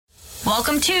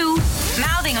Welcome to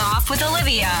Mouthing Off with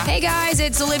Olivia. Hey guys,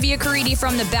 it's Olivia Caridi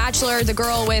from The Bachelor, the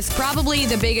girl with probably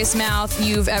the biggest mouth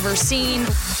you've ever seen.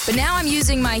 But now I'm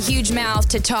using my huge mouth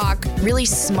to talk really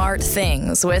smart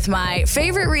things with my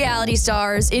favorite reality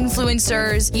stars,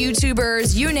 influencers,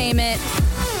 YouTubers, you name it.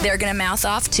 They're gonna mouth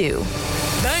off too.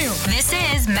 Damn. This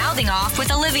is Mouthing Off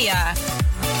with Olivia.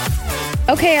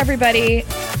 Okay, everybody,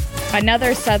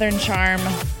 another Southern Charm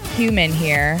human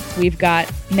here. We've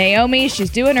got Naomi. She's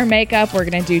doing her makeup. We're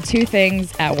going to do two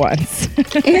things at once.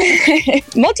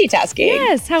 Multitasking.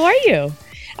 Yes. How are you?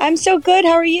 I'm so good.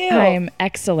 How are you? I'm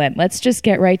excellent. Let's just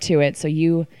get right to it so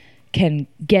you can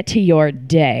get to your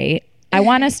day. I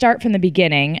want to start from the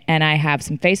beginning, and I have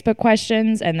some Facebook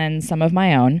questions and then some of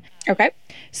my own. Okay.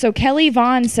 So Kelly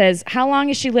Vaughn says, how long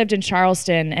has she lived in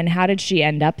Charleston, and how did she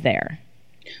end up there?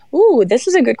 Ooh, this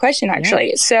is a good question, actually.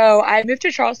 Yeah. So I moved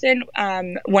to Charleston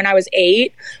when I was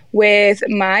 8 with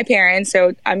my parents.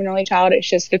 So I'm an only child. It's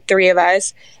just the three of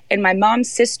us. And my mom's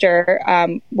sister,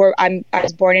 I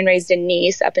was born and raised in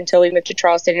Nice up until we moved to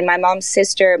Charleston. And my mom's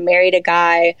sister married a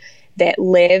guy that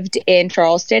lived in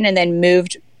Charleston and then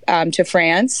moved to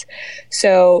France.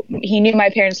 So he knew my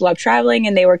parents loved traveling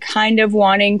and they were kind of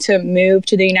wanting to move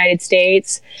to the United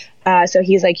States. So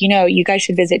he's like, you guys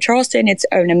should visit Charleston. It's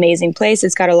an amazing place.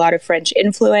 It's got a lot of French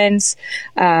influence.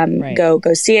 Right. Go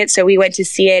see it. So we went to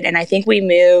see it. And I think we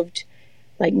moved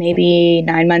like maybe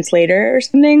 9 months later or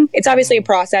something. It's obviously a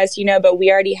process, but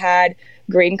we already had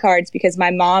green cards because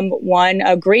my mom won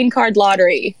a green card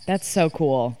lottery. That's so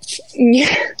cool.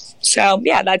 Yeah. So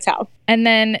yeah, that's how. And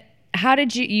then how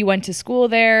did you went to school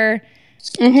there?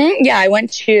 Mm-hmm. Yeah, I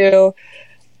went to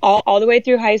all the way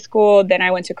through high school. Then I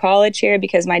went to college here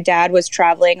because my dad was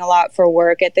traveling a lot for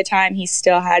work at the time. He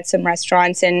still had some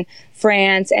restaurants in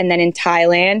France and then in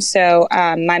Thailand. So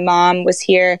my mom was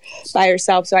here by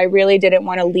herself. So I really didn't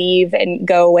want to leave and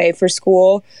go away for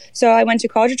school. So I went to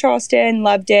College of Charleston,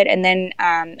 loved it. And then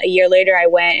a year later, I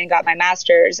went and got my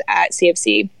master's at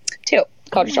CFC too,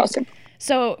 College of Charleston.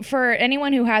 So for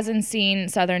anyone who hasn't seen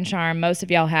Southern Charm, most of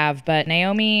y'all have, but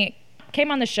Naomi came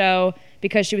on the show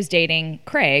because she was dating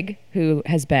Craig, who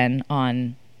has been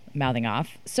on Mouthing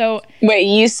Off. So wait,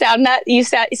 you say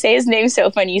his name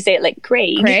so funny. You say it like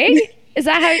Craig. Craig? Is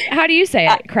that how do you say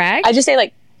it? Craig? I just say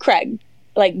like Craig,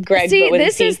 like Greg. See, but with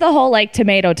this is the whole like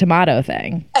tomato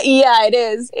thing. Yeah, it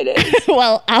is. It is.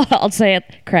 Well, I'll say it,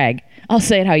 Craig. I'll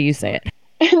say it how you say it.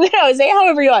 No, say it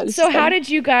however you want. So how did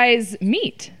you guys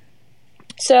meet?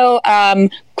 So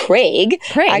Craig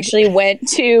actually went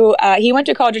to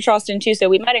College of Charleston too. So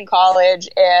we met in college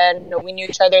and we knew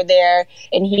each other there.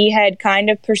 And he had kind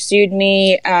of pursued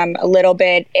me a little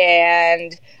bit,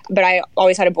 but I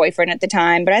always had a boyfriend at the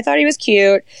time. But I thought he was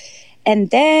cute.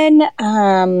 And then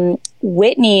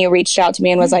Whitney reached out to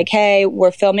me and was like, "Hey,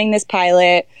 we're filming this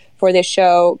pilot for this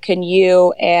show. Can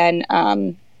you?" And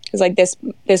it was like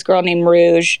this girl named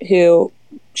Rouge who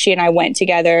she and I went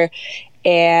together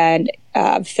and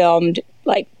filmed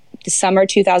like the summer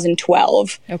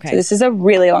 2012. Okay. So this is a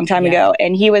really long time ago.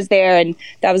 And he was there, and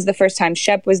that was the first time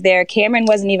Shep was there. Cameron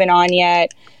wasn't even on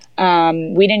yet.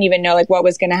 We didn't even know like what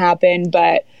was going to happen.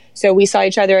 But so we saw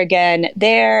each other again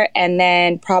there. And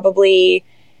then probably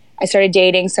I started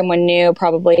dating someone new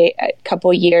probably a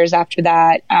couple years after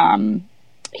that.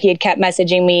 He had kept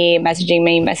messaging me.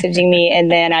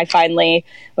 And then I finally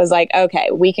was like, okay,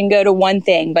 we can go to one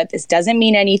thing, but this doesn't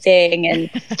mean anything.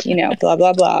 And, blah,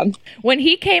 blah, blah. When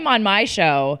he came on my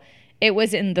show, it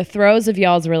was in the throes of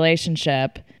y'all's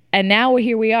relationship. And now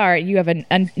here we are. You have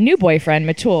a new boyfriend,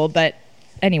 Matul. But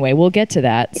anyway, we'll get to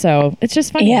that. So it's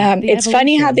just funny. Yeah, it's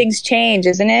funny how things change,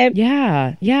 isn't it?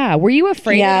 Yeah, yeah. Were you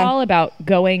afraid at all about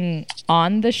going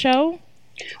on the show?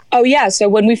 Oh, yeah. So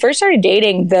when we first started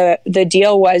dating, the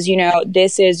deal was,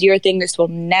 this is your thing. This will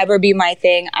never be my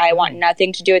thing. I want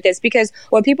nothing to do with this. Because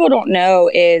what people don't know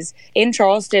is in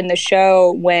Charleston, the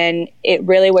show, when it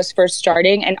really was first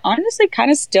starting, and honestly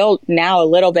kind of still now a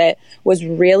little bit, was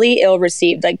really ill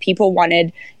received. Like people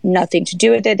wanted nothing to do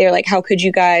with it. They're like, how could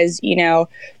you guys,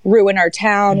 ruin our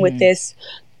town with this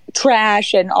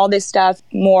trash and all this stuff,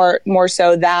 more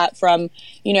so that from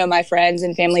my friends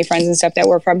and family friends and stuff that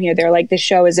were from here. They're like, this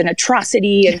show is an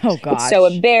atrocity and it's so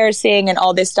embarrassing and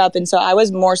all this stuff. And so I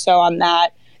was more so on that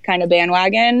kind of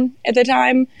bandwagon at the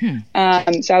time.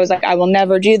 So I was like, I will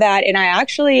never do that. And I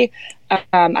actually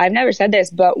I've never said this,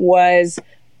 but was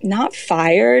not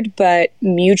fired but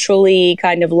mutually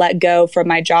kind of let go from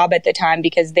my job at the time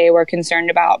because they were concerned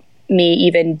about me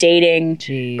even dating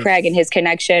Craig and his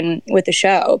connection with the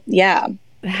show. Yeah.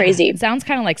 Crazy. It sounds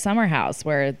kind of like Summer House,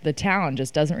 where the town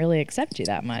just doesn't really accept you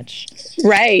that much.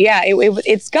 Right. Yeah.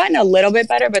 It's gotten a little bit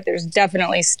better, but there's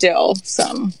definitely still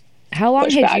some How long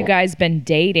had back. you guys been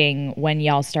dating when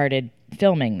y'all started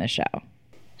filming the show?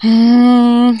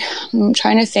 I'm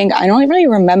trying to think. I don't really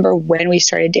remember when we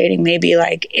started dating. Maybe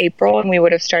like April, and we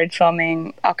would have started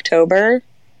filming October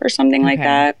or something like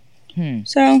that.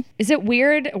 So is it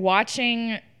weird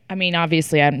watching? I mean,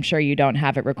 obviously, I'm sure you don't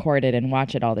have it recorded and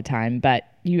watch it all the time, but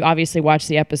you obviously watch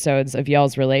the episodes of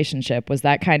y'all's relationship. Was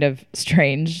that kind of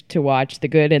strange to watch the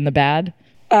good and the bad?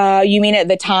 You mean at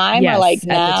the time, yes, or like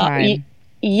now? At the time.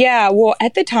 Yeah. Well,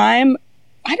 at the time,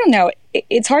 I don't know.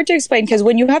 It's hard to explain because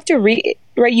when you have to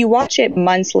you watch it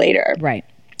months later. Right.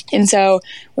 And so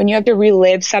when you have to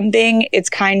relive something, it's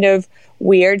kind of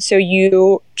weird. So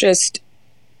you just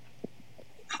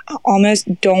almost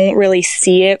don't really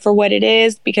see it for what it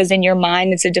is, because in your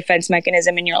mind it's a defense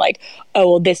mechanism and you're like, oh,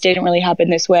 well, this didn't really happen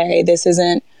this way. This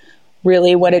isn't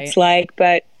really what it's like.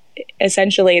 But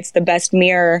essentially it's the best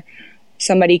mirror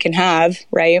somebody can have,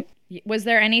 right? Was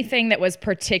there anything that was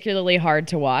particularly hard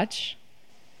to watch?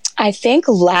 I think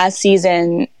last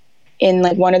season, in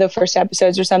like one of the first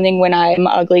episodes or something, when I'm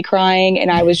ugly crying and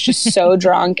I was just so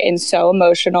drunk and so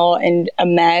emotional and a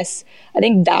mess, I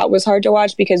think that was hard to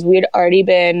watch because we had already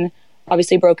been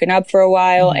obviously broken up for a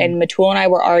while, and Matul and I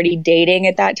were already dating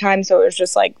at that time. So it was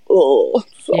just like, oh,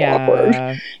 so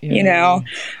awkward, you know?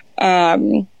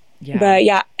 But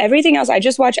yeah, everything else, I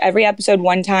just watch every episode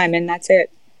one time and that's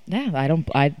it. Yeah,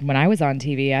 when I was on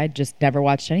TV, I just never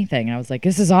watched anything. I was like,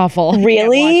 this is awful.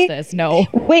 Really? I can't watch this. No.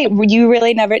 Wait, you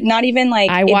really never, not even like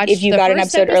I watched if you got an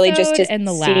episode early just to and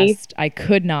the see? last. I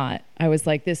could not. I was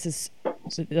like, this is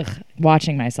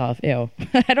watching myself. Ew.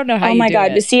 I don't know how oh you my do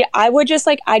God. it. See,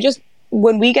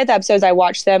 when we get the episodes, I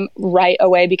watch them right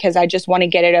away because I just want to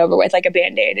get it over with like a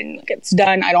Band-Aid and like, it's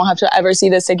done. I don't have to ever see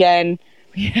this again.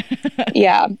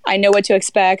 Yeah, I know what to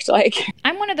expect. Like,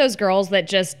 I'm one of those girls that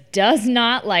just does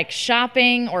not like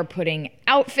shopping or putting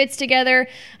outfits together.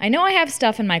 I know I have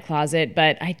stuff in my closet,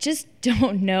 but I just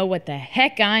don't know what the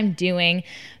heck I'm doing.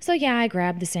 So yeah, I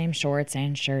grabbed the same shorts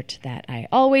and shirt that I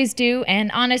always do. And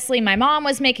honestly, my mom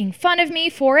was making fun of me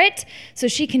for it, so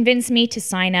she convinced me to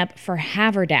sign up for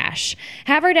Haverdash.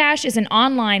 Haverdash is an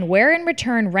online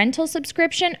wear-and-return rental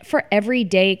subscription for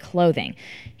everyday clothing.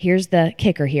 Here's the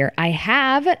kicker here. I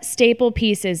have staple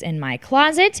pieces in my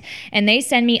closet, and they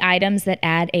send me items that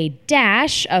add a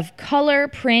dash of color,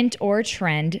 print, or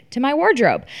trend to my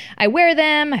wardrobe. I wear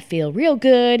them, I feel real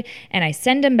good, and I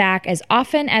send them back as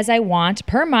often as I want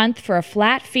per month for a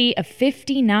flat fee of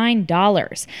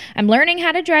 $59. I'm learning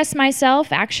how to dress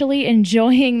myself, actually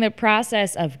enjoying the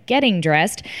process of getting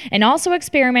dressed, and also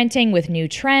experimenting with new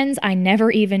trends I never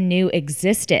even knew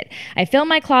existed. I fill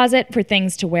my closet for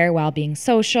things to wear while being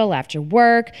social after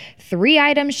work. 3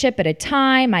 items ship at a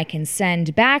time. I can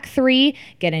send back 3,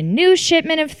 get a new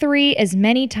shipment of 3 as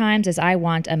many times as I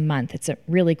want a month. It's a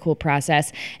really cool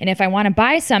process. And if I want to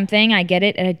buy something, I get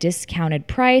it at a discounted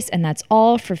price, and that's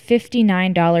all for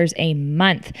 $59 a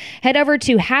month. Head over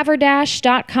to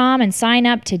haverdash.com and sign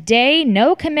up today.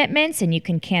 No commitments, and you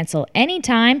can cancel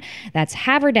anytime. That's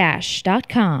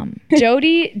haverdash.com.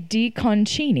 Jody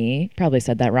DiConcini, probably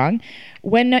said that wrong.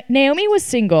 When Naomi was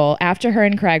single, after her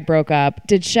and Craig broke up,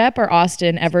 did Shep or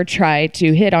Austin ever try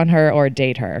to hit on her or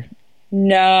date her?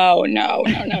 No.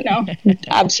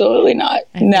 Absolutely not.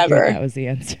 Never. That was the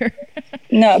answer.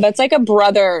 No, that's like a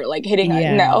brother like hitting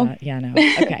no. Yeah, no.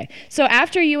 Okay. So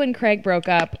after you and Craig broke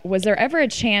up, was there ever a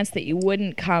chance that you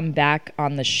wouldn't come back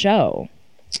on the show?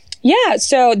 Yeah,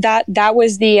 so that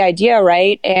was the idea,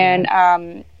 right?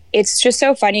 And it's just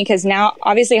so funny because now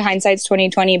obviously hindsight's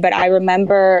 2020, but I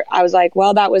remember I was like,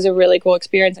 well, that was a really cool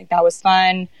experience. Like, that was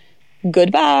fun.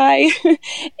 Goodbye.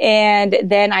 And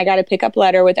then I got a pickup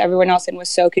letter with everyone else and was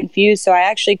so confused. So I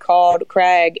actually called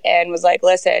Craig and was like,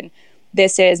 listen,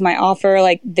 this is my offer.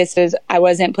 Like, I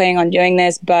wasn't planning on doing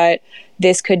this, but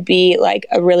this could be like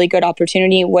a really good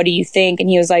opportunity. What do you think? And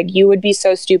he was like, you would be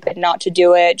so stupid not to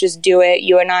do it. Just do it.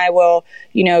 You and I will,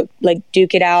 like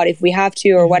duke it out if we have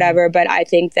to or whatever. But I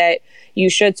think that you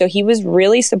should. So he was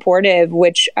really supportive,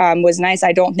 which was nice.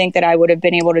 I don't think that I would have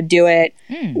been able to do it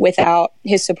without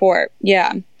his support.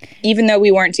 Yeah. Even though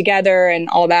we weren't together and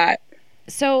all that.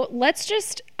 So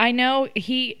I know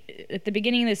at the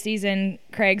beginning of the season,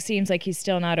 Craig seems like he's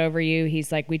still not over you.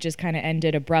 He's like, we just kind of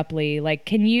ended abruptly. Like,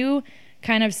 can you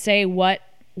kind of say what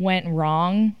went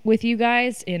wrong with you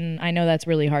guys? I know that's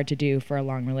really hard to do for a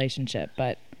long relationship,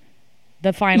 but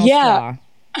the final straw.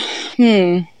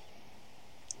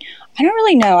 I don't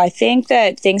really know. I think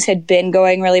that things had been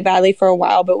going really badly for a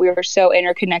while, but we were so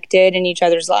interconnected in each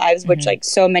other's lives, which like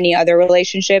so many other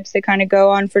relationships that kind of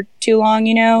go on for too long,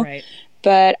 Right.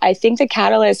 But I think the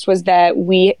catalyst was that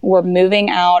we were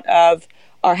moving out of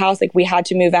our house, like we had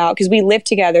to move out because we lived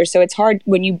together. So it's hard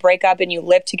when you break up and you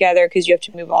live together because you have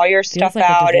to move all your stuff like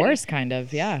out. A divorce, kind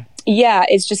of, yeah. Yeah,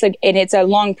 it's just like, and it's a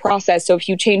long process. So if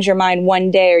you change your mind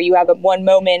one day or you have one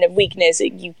moment of weakness,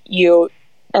 you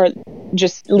or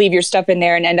just leave your stuff in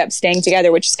there and end up staying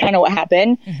together, which is kind of what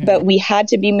happened. But we had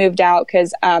to be moved out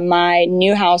because my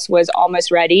new house was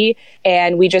almost ready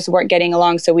and we just weren't getting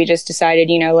along. So we just decided,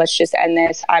 let's just end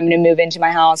this. I'm going to move into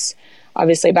my house,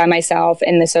 obviously by myself.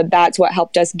 And so that's what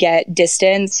helped us get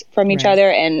distance from each other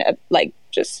and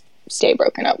just stay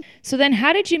broken up. So then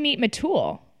how did you meet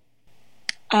Matul?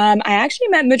 I actually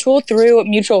met Matul through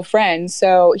mutual friends.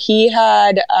 So he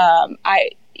had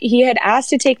asked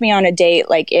to take me on a date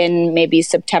like in maybe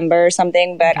September or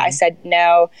something, but I said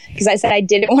no because I said I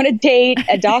didn't want to date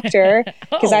a doctor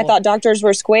because I thought doctors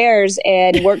were squares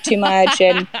and worked too much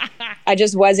and I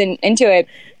just wasn't into it.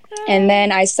 And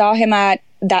then I saw him at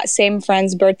that same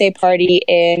friend's birthday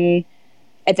party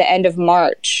at the end of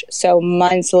March, so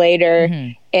months later,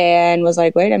 and was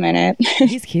like, wait a minute.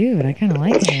 He's cute. I kind of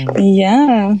like him.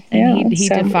 Yeah. And he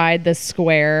defied the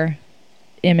square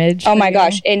image. Oh my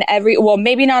gosh.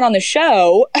 Maybe not on the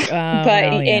show,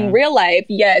 but in real life,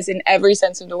 yes, in every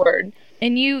sense of the word.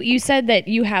 And you said that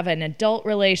you have an adult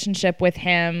relationship with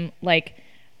him. Like,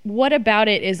 what about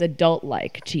it is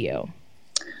adult-like to you?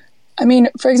 I mean,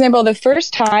 for example, the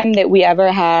first time that we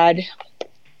ever had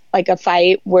like a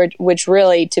fight, which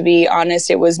really, to be honest,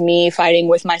 it was me fighting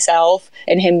with myself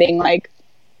and him being like,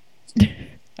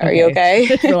 are you okay?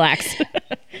 Relax.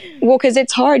 Well, because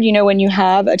it's hard, when you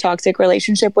have a toxic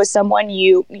relationship with someone,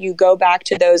 you go back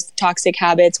to those toxic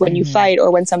habits when you fight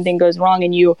or when something goes wrong.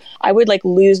 And I would like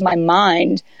lose my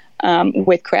mind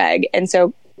with Craig. And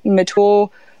so Matul,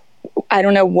 I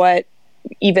don't know what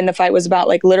even the fight was about,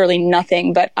 like literally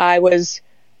nothing, but I was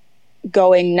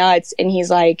going nuts. And he's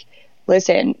like,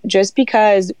 listen, just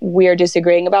because we're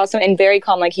disagreeing about something, and very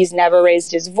calm, like he's never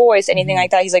raised his voice, anything like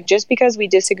that. He's like, just because we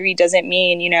disagree doesn't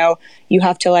mean, you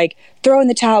have to like throw in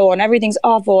the towel and everything's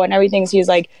awful and everything's, he's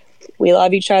like, we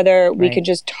love each other. We can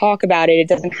just talk about it. It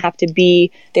doesn't have to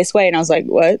be this way. And I was like,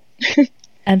 what?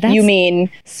 And that's you mean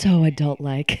so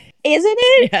adult-like, isn't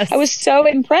it? Yes. I was so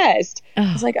impressed.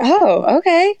 I was like, oh,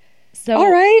 okay. So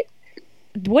all right.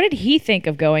 What did he think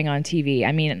of going on TV?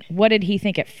 I mean, what did he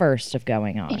think at first of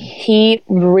going on? He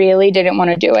really didn't want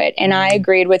to do it. And I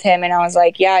agreed with him. And I was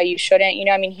like, yeah, you shouldn't.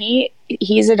 I mean,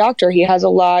 he's a doctor. He has a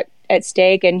lot at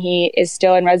stake and he is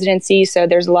still in residency. So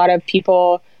there's a lot of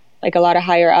people, like a lot of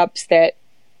higher ups that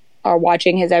are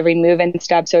watching his every move and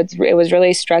stuff. So it was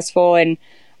really stressful. And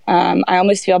I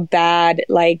almost feel bad,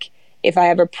 like if I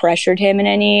ever pressured him in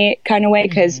any kind of way,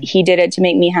 because he did it to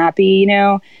make me happy,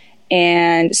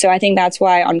 And so I think that's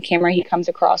why on camera he comes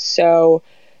across so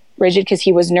rigid, because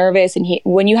he was nervous. And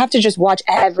when you have to just watch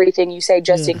everything you say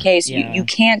just in case, you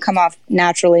can't come off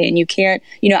naturally, and you can't,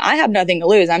 I have nothing to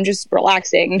lose. I'm just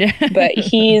relaxing. But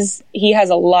he has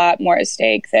a lot more at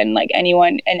stake than like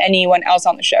anyone else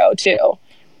on the show too.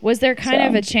 Was there kind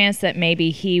of a chance that maybe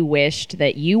he wished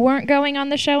that you weren't going on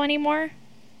the show anymore?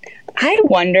 I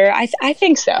wonder. I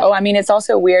think so. I mean, it's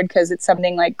also weird because it's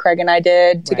something like Craig and I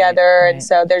did together. And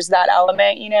so there's that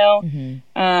element,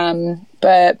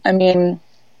 But I mean,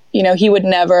 he would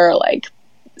never like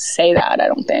say that, I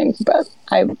don't think. But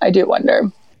I do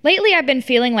wonder. Lately, I've been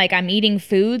feeling like I'm eating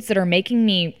foods that are making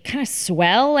me kind of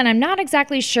swell, and I'm not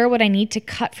exactly sure what I need to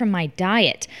cut from my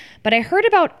diet. But I heard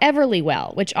about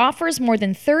Everlywell, which offers more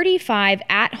than 35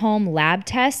 at-home lab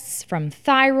tests, from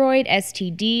thyroid,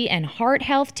 STD, and heart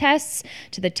health tests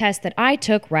to the test that I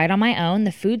took right on my own,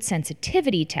 the food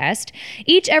sensitivity test.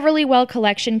 Each Everlywell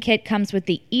collection kit comes with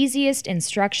the easiest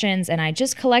instructions, and I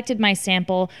just collected my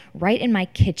sample right in my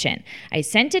kitchen. I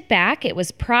sent it back. It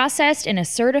was processed in a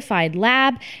certified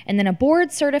lab, and then a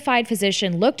board-certified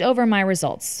physician looked over my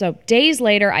results. So days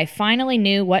later, I finally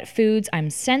knew what foods I'm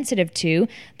sensitive to.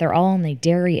 They're all in the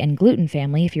dairy and gluten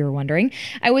family, if you were wondering.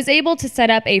 I was able to set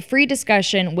up a free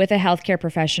discussion with a healthcare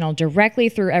professional directly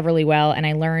through Everlywell, and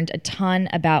I learned a ton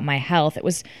about my health. It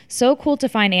was so cool to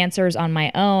find answers on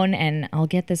my own, and I'll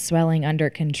get this swelling under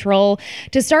control.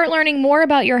 To start learning more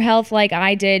about your health like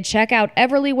I did, check out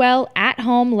Everlywell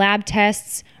at-home lab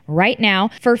tests right now.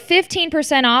 For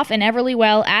 15% off an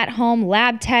Everlywell at-home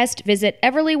lab test, visit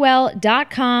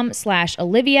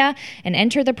everlywell.com/Olivia and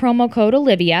enter the promo code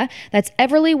Olivia. That's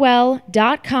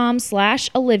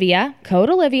everlywell.com/Olivia, code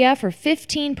Olivia for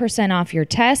 15% off your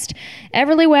test.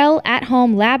 Everlywell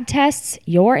at-home lab tests,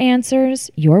 your answers,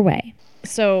 your way.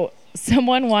 So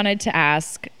someone wanted to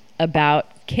ask about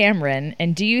Cameron,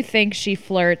 and do you think she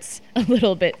flirts a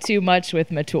little bit too much with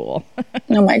Matul?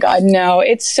 Oh my God, no.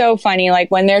 It's so funny.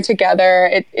 Like when they're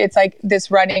together, it's like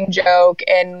this running joke,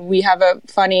 and we have a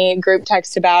funny group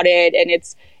text about it. And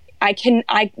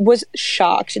I was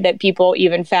shocked that people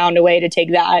even found a way to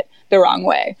take that the wrong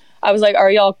way. I was like,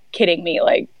 are y'all kidding me?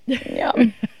 Like, yeah.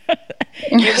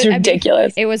 It was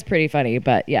ridiculous. It was pretty funny,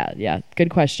 but yeah. Good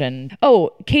question.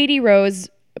 Oh, Katie Rose,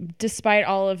 despite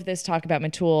all of this talk about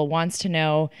Matul, wants to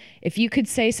know if you could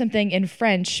say something in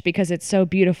French because it's so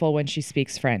beautiful when she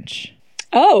speaks French.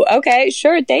 Oh, okay,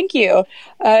 sure, thank you.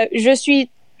 Je suis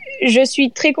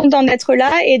très contente d'être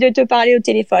là et de te parler au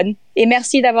téléphone. Et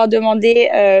merci d'avoir demandé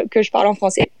que je parle en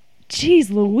français. Jeez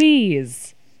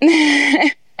Louise.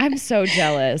 I'm so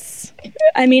jealous.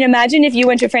 I mean, imagine if you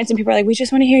went to France and people are like, we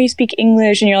just want to hear you speak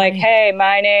English. And you're like, hey,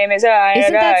 my name is...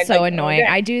 Isn't that so annoying?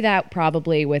 I do that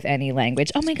probably with any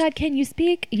language. Oh my God, can you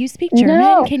speak German?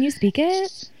 No. Can you speak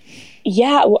it?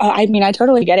 Yeah, well, I mean, I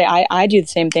totally get it. I do the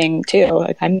same thing too.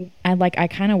 Like I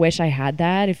kind of wish I had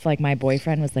that. If like my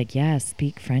boyfriend was like, yeah,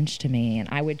 speak French to me, and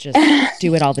I would just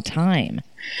do it all the time.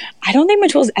 I don't think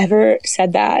Matul's ever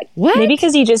said that. What? Maybe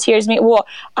because he just hears me. Well,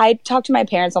 I talk to my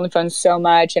parents on the phone so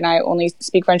much, and I only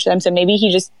speak French to them. So maybe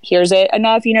he just hears it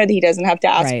enough, that he doesn't have to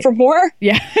ask for more.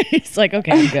 Yeah, it's like,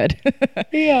 okay, I'm good.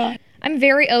 Yeah. I'm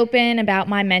very open about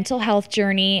my mental health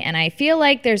journey, and I feel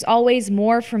like there's always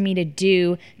more for me to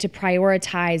do to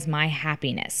prioritize my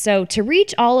happiness. So to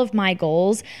reach all of my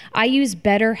goals, I use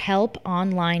BetterHelp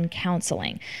online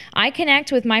counseling. I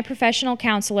connect with my professional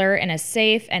counselor in a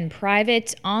safe and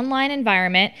private online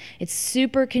environment. It's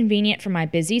super convenient for my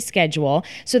busy schedule.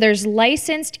 So there's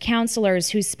licensed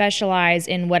counselors who specialize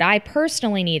in what I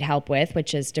personally need help with,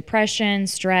 which is depression,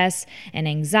 stress, and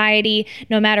anxiety.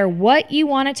 No matter what you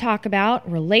want to talk about,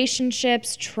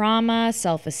 relationships, trauma,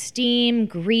 self-esteem,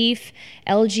 grief,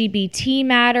 LGBT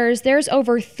matters. There's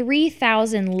over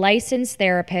 3,000 licensed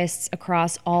therapists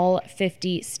across all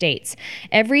 50 states.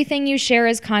 Everything you share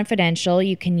is confidential.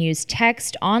 You can use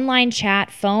text, online chat,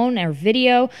 phone, or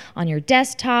video on your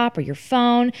desktop or your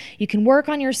phone. You can work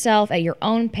on yourself at your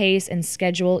own pace and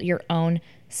schedule your own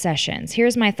sessions.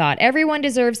 Here's my thought. Everyone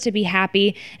deserves to be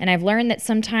happy, and I've learned that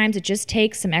sometimes it just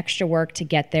takes some extra work to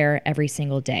get there every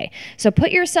single day. So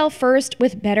put yourself first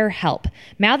with BetterHelp.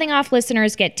 Mouthing Off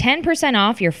listeners get 10%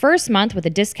 off your first month with a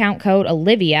discount code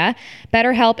Olivia.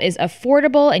 BetterHelp is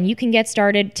affordable, and you can get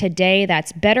started today.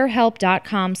 That's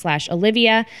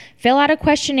betterhelp.com/Olivia. Fill out a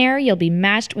questionnaire. You'll be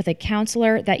matched with a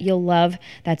counselor that you'll love.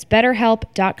 That's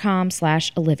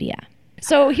betterhelp.com/Olivia.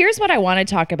 So here's what I want to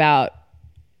talk about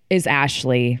is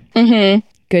Ashley. Mm-hmm.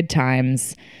 Good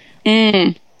times.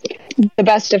 The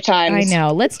best of times. I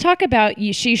know. Let's talk about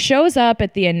you. She shows up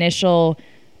at the initial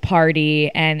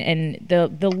party, and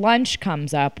the lunch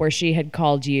comes up where she had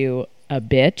called you a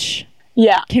bitch.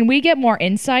 Yeah. Can we get more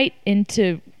insight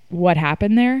into what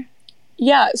happened there?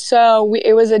 Yeah. So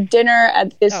it was a dinner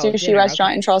at this sushi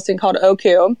restaurant in Charleston called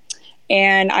Oku.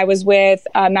 And I was with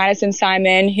Madison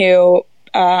Simon, who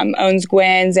owns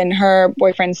Gwen's, and her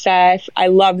boyfriend Seth. I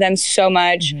love them so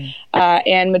much.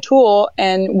 And Matul,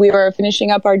 and we were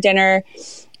finishing up our dinner,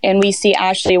 and we see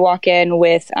Ashley walk in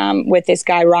with this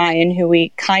guy Ryan, who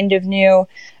we kind of knew.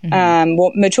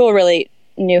 Well, Matul really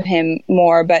knew him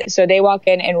more, but so they walk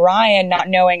in, and Ryan, not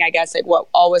knowing, I guess, like what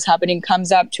all was happening,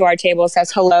 comes up to our table,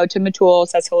 says hello to Matul,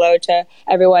 says hello to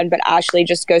everyone, but Ashley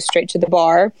just goes straight to the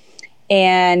bar.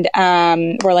 And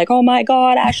we're like, oh my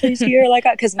God, Ashley's here. Like,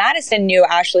 because Madison knew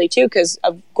Ashley too, because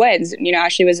of Gwen's.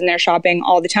 Ashley was in there shopping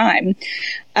all the time.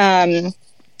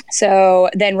 So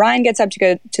then Ryan gets up to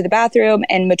go to the bathroom,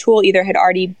 and Matul either had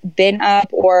already been up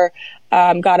or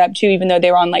got up too, even though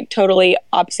they were on like totally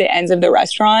opposite ends of the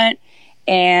restaurant.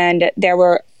 And there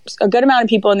were a good amount of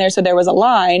people in there, so there was a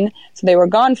line. So they were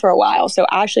gone for a while. So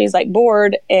Ashley's like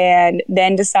bored, and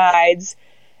then decides,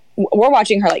 we're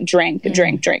watching her like drink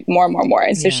more and more.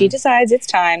 And so she decides it's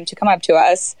time to come up to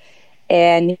us.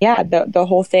 And yeah, the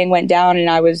whole thing went down, and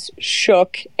I was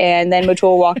shook. And then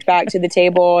Matul walked back to the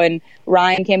table, and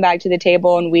Ryan came back to the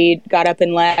table, and we got up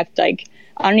and left. Like,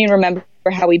 I don't even remember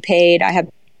how we paid. I have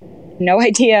no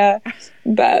idea.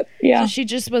 But yeah. So she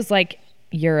just was like,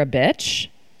 you're a bitch?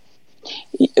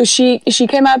 She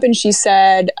came up and she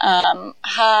said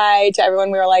hi to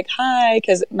everyone. We were like, hi,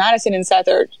 because Madison and Seth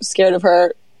are scared of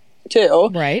her too.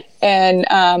 Right. And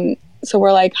so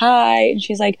we're like, hi. And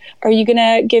she's like, are you going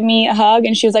to give me a hug?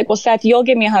 And she was like, well, Seth, you'll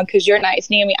give me a hug because you're nice.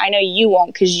 Naomi, I know you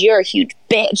won't because you're a huge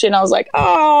bitch. And I was like,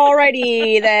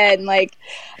 alrighty then. Like,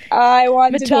 I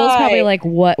want to die. Matul's probably like,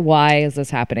 what? Why is this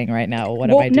happening right now?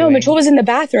 What am I doing? No, Matul was in the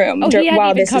bathroom he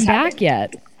hadn't even come back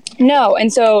yet. No.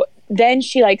 And so then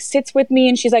she like sits with me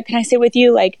and she's like, can I sit with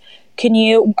you? Like, are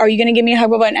you going to give me a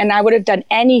hug? And I would have done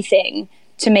anything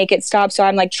to make it stop. So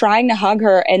I'm like trying to hug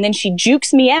her, and then she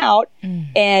jukes me out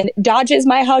and dodges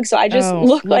my hug. So I just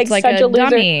look like such a loser.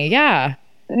 Dummy. Yeah.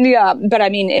 Yeah. But I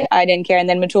mean, I didn't care. And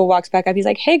then Matul walks back up. He's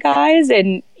like, hey guys.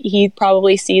 And he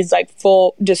probably sees like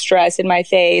full distress in my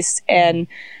face. And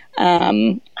I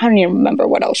don't even remember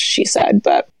what else she said,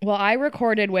 but. Well, I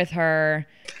recorded with her.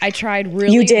 I tried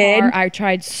really You did? hard. I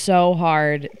tried so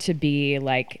hard to be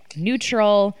like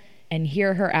neutral and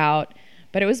hear her out.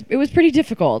 But it was pretty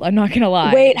difficult. I'm not going to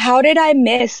lie. Wait, how did I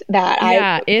miss that?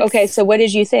 Yeah, okay, so what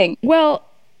did you think? Well,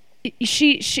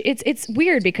 it's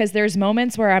weird because there's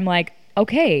moments where I'm like,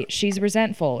 okay, she's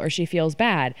resentful or she feels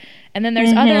bad. And then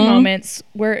there's other moments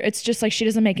where it's just like she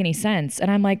doesn't make any sense.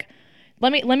 And I'm like,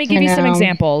 let me give you some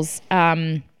examples.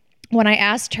 When I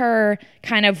asked her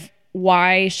kind of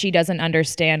why she doesn't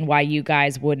understand why you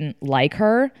guys wouldn't like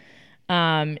her,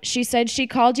 she said she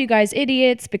called you guys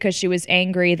idiots because she was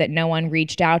angry that no one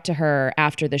reached out to her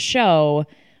after the show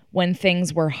when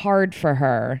things were hard for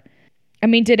her. I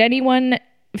mean, did anyone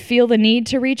feel the need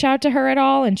to reach out to her at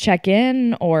all and check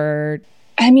in, or?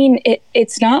 I mean,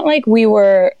 it's not like we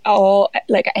were all,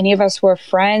 like any of us were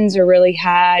friends or really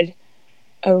had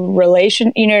a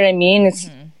relation, you know what I mean?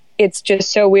 It's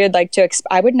just so weird, like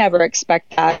I would never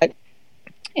expect that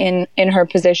in her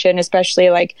position, especially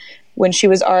like when she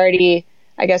was already,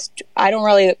 I guess, I don't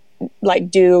really like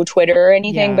do Twitter or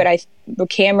anything, but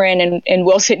Cameron and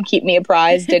Wilson keep me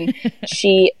apprised, and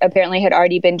she apparently had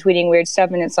already been tweeting weird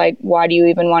stuff, and it's like, why do you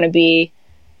even want to be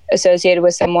associated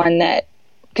with someone that,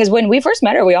 because when we first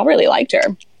met her, we all really liked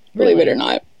her, believe it or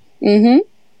not.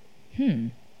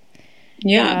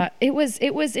 Yeah. It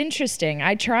was interesting.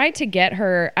 I tried to get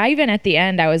her, even at the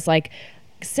end, I was like,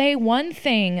 say one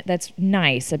thing that's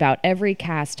nice about every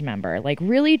cast member. Like,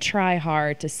 really try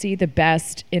hard to see the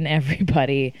best in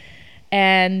everybody.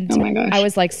 And oh my gosh. I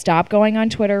was like, stop going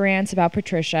on Twitter rants about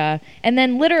Patricia. And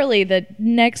then literally the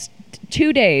next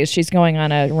 2 days, she's going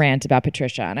on a rant about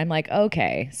Patricia. And I'm like,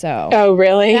 okay, so. Oh,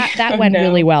 really? That went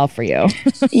really well for you.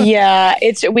 Yeah,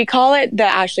 we call it the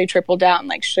Ashley triple down.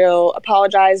 Like, she'll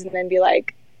apologize and then be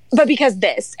like, but because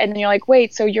this, and then you're like,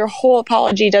 wait, so your whole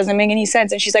apology doesn't make any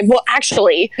sense. And she's like, well,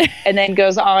 actually, and then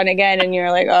goes on again, and you're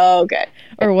like, oh, okay.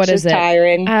 Or what is it?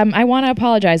 Tiring. I want to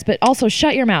apologize, but also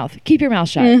shut your mouth. Keep your mouth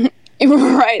shut.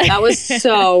 Right. That was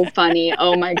so funny.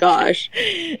 Oh my gosh.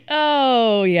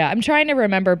 Oh yeah. I'm trying to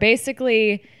remember.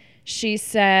 Basically, she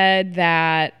said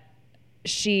that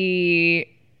she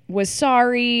was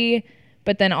sorry,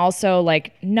 but then also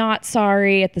like not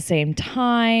sorry at the same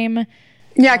time.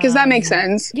 Yeah, because that makes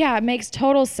sense. Yeah, it makes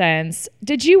total sense.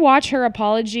 Did you watch her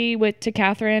apology to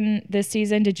Catherine this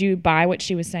season? Did you buy what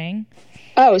she was saying?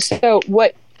 Oh, so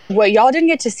what y'all didn't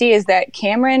get to see is that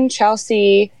Cameron,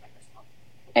 Chelsea,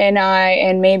 and I,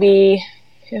 and maybe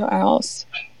who else?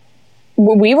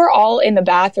 We were all in the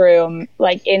bathroom,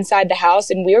 like inside the house,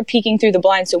 and we were peeking through the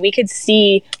blinds so we could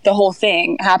see the whole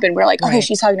thing happen. We're like, okay,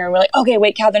 she's hugging her. And we're like, okay,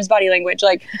 wait, Catherine's body language.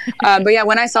 Like, but yeah,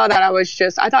 when I saw that,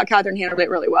 I thought Catherine handled it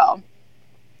really well.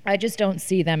 I just don't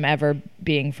see them ever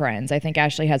being friends. I think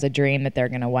Ashley has a dream that they're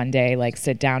going to one day like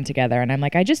sit down together. And I'm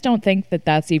like, I just don't think that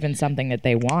that's even something that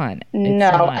they want. No,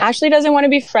 Ashley doesn't want to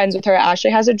be friends with her.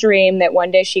 Ashley has a dream that one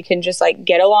day she can just like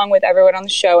get along with everyone on the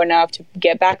show enough to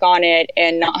get back on it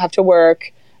and not have to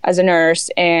work as a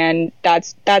nurse, and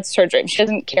that's her dream. She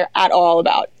doesn't care at all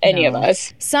about any of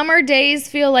us. Summer days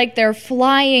feel like they're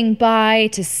flying by.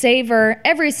 To savor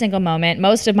every single moment,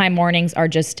 most of my mornings are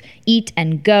just eat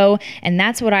and go, and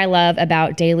that's what I love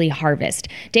about Daily Harvest.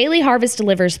 Daily Harvest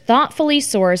delivers thoughtfully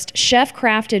sourced,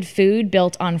 chef-crafted food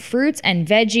built on fruits and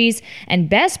veggies, and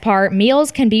best part,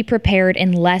 meals can be prepared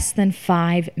in less than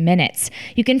 5 minutes.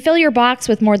 You can fill your box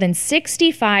with more than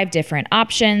 65 different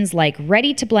options like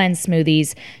ready-to-blend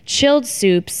smoothies, chilled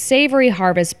soups, savory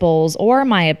harvest bowls, or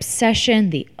my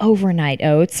obsession, the overnight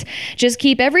oats. Just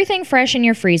keep everything fresh in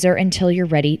your freezer until you're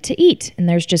ready to eat. And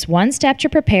there's just one step to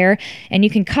prepare, and you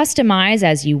can customize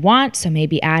as you want. So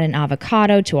maybe add an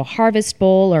avocado to a harvest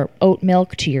bowl or oat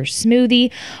milk to your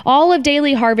smoothie. All of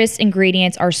Daily Harvest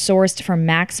ingredients are sourced for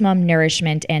maximum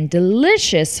nourishment and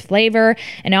delicious flavor.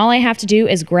 And all I have to do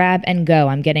is grab and go.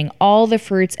 I'm getting all the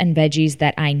fruits and veggies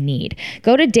that I need.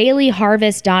 Go to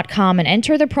dailyharvest.com and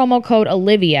enter the promo code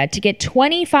Olivia to get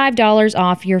 $25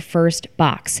 off your first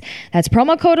box. That's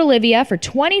promo code Olivia for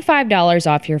 $25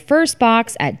 off your first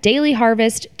box at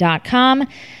dailyharvest.com.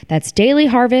 That's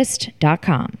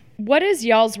dailyharvest.com. What is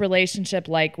y'all's relationship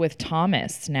like with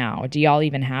Thomas now? Do y'all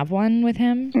even have one with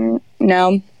him?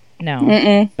 No.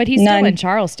 No. But he's still in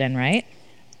Charleston, right?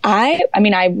 I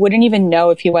mean, I wouldn't even know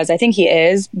if he was. I think he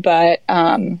is, but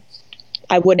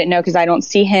I wouldn't know because I don't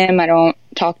see him. I don't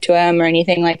talk to him or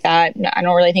anything like that. I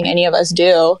don't really think any of us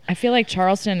do. I feel like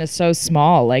Charleston is so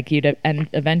small, like you'd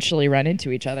eventually run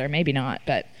into each other. Maybe not,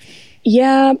 but...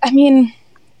 Yeah, I mean,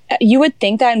 you would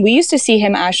think that. And we used to see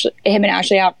him and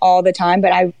Ashley out all the time,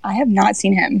 but I have not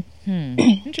seen him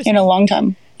in a long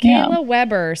time. Kayla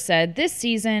Weber said, this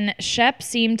season, Shep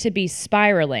seemed to be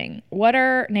spiraling. What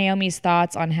are Naomi's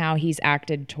thoughts on how he's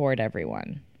acted toward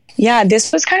everyone? Yeah,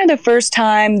 this was kind of the first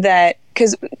time that,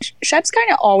 because Shep's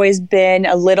kind of always been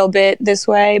a little bit this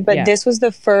way, but this was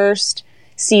the first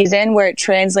season where it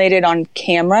translated on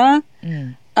camera.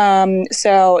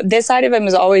 So this side of him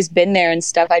has always been there and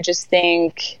stuff. I just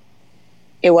think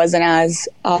it wasn't as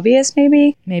obvious,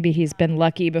 maybe. Maybe he's been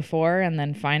lucky before and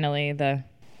then finally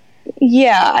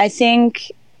Yeah, I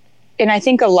think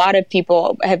a lot of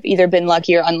people have either been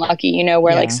lucky or unlucky, you know,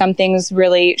 where like some things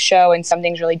really show and some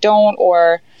things really don't,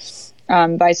 or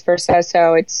vice versa.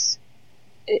 So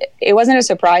it wasn't a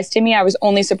surprise to me. I was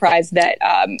only surprised that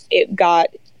it got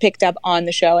picked up on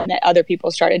the show and that other people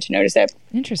started to notice it.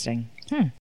 Interesting.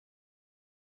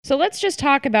 So let's just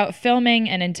talk about filming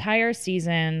an entire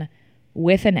season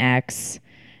with an ex.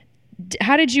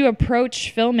 How did you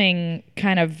approach filming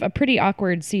kind of a pretty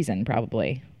awkward season,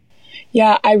 probably?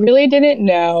 Yeah, I really didn't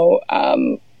know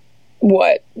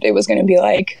what it was going to be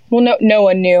like. Well, no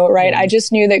one knew, right? I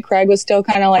just knew that Craig was still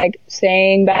kind of like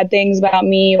saying bad things about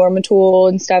me or Matul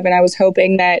and stuff, and I was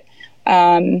hoping that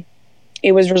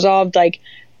it was resolved. Like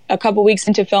a couple weeks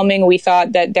into filming, we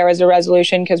thought that there was a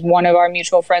resolution because one of our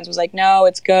mutual friends was like, no,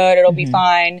 it's good, it'll be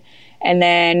fine. And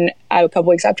then a couple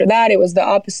weeks after that, it was the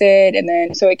opposite. And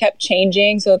then, so it kept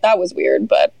changing. So that was weird.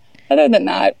 But other than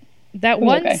that, that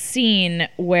one scene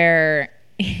where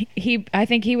I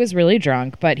think he was really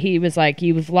drunk, but he was like,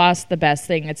 you've lost the best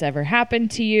thing that's ever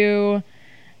happened to you.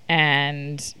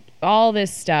 And all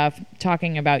this stuff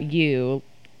talking about you.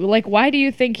 Like, why do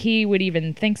you think he would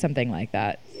even think something like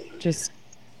that? Just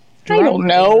I don't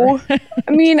know.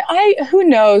 I mean, who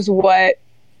knows what,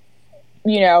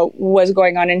 you know, was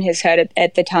going on in his head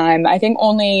at the time. I think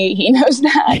only he knows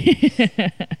that.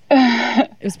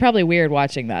 It was probably weird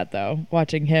watching that, though.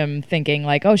 Watching him thinking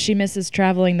like, oh, she misses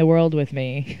traveling the world with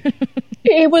me.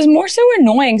 It was more so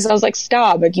annoying because I was like,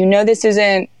 stop. Like, you know, this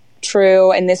isn't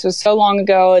true. And this was so long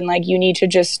ago. And like, you need to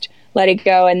just let it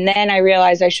go. And then I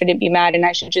realized I shouldn't be mad and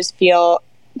I should just feel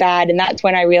bad. And that's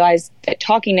when I realized that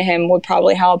talking to him would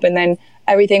probably help. And then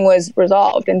everything was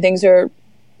resolved and things are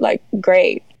like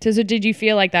great. So did you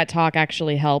feel like that talk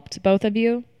actually helped both of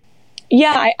you?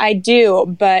 Yeah, I do,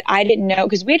 but I didn't know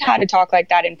because we'd had to talk like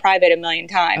that in private a million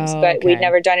times, but we'd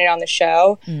never done it on the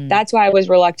show. That's why I was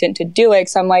reluctant to do it.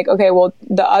 Because I'm like, okay, well,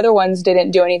 the other ones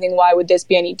didn't do anything. Why would this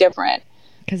be any different?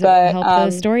 Because it will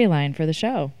help the storyline for the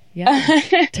show. Yeah,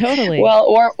 totally.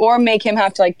 Well, or make him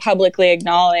have to like publicly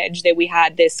acknowledge that we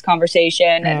had this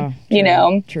conversation, and you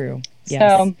know, true. Yes.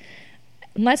 So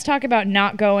let's talk about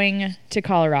not going to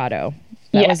Colorado.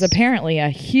 That was apparently a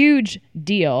huge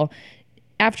deal.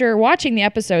 After watching the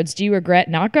episodes, do you regret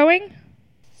not going?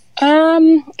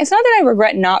 It's not that I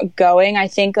regret not going. I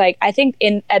think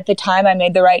at the time I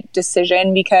made the right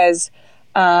decision because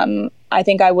I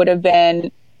think I would have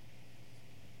been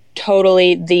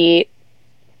totally the,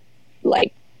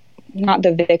 like, not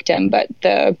the victim, but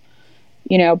the,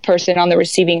 you know, person on the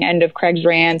receiving end of Craig's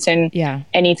rants and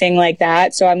anything like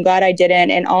that. So I'm glad I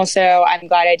didn't. And also I'm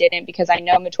glad I didn't because I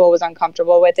know Matul was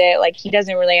uncomfortable with it. Like, he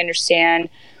doesn't really understand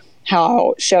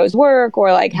how shows work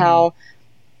or like how,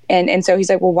 and so he's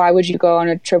like, well, why would you go on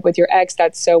a trip with your ex?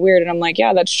 That's so weird. And I'm like,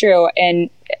 yeah, that's true.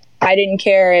 And I didn't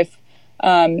care if,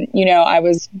 you know, I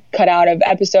was cut out of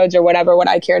episodes or whatever. What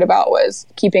I cared about was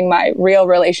keeping my real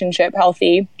relationship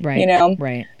healthy, you know?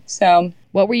 Right. So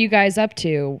what were you guys up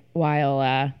to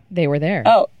while they were there?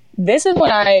 Oh, this is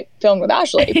when I filmed with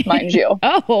Ashley, mind you.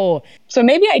 Oh. So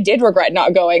maybe I did regret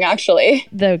not going, actually.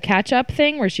 The catch-up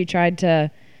thing where she tried to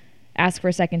ask for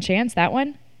a second chance, that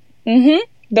one? Mm-hmm.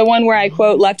 The one where I,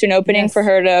 quote, left an opening for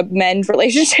her to mend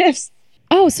relationships.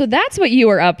 Oh, so that's what you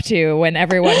were up to when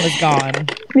everyone was gone.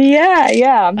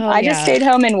 Yeah. Oh, I just stayed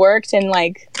home and worked and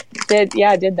like did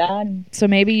that. So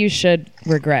maybe you should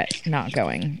regret not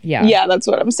going. Yeah. Yeah, that's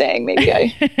what I'm saying.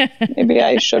 Maybe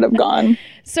I should have gone.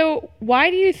 So why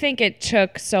do you think it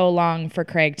took so long for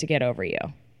Craig to get over you?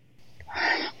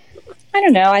 I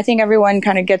don't know. I think everyone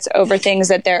kind of gets over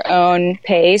things at their own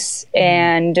pace,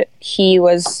 and he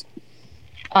was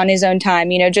on his own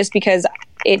time. You know, just because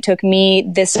it took me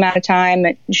this amount of time,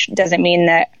 it doesn't mean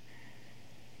that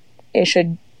it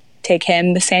should take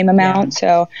him the same amount.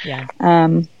 So, yeah.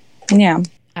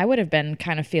 I would have been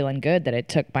kind of feeling good that it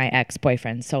took my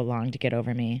ex-boyfriend so long to get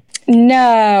over me.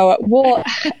 No. Well,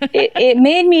 it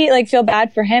made me like feel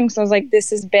bad for him because I was like, this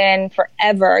has been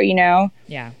forever, you know?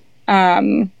 Yeah.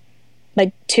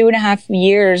 Like 2.5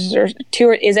 years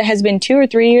has been 2 or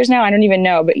 3 years now. I don't even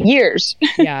know, but years.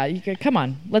 Yeah. Come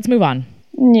on. Let's move on.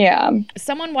 Yeah.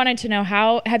 Someone wanted to know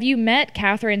have you met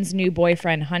Catherine's new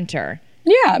boyfriend, Hunter?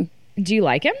 Yeah. Do you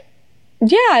like him?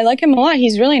 Yeah, I like him a lot.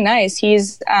 He's really nice.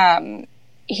 He's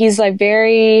like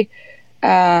very,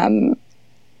 like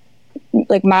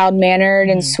mild-mannered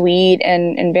and sweet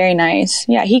and very nice.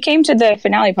 Yeah, he came to the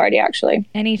finale party, actually.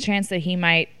 Any chance that he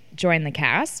might join the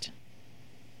cast?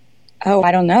 Oh,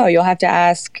 I don't know. You'll have to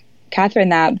ask Catherine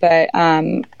that, but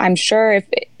I'm sure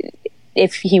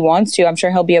if he wants to, I'm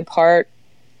sure he'll be a part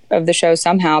of the show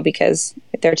somehow because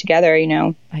if they're together, you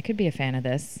know. I could be a fan of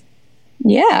this.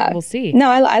 Yeah. We'll see.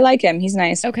 No, I like him. He's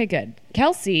nice. Okay, good.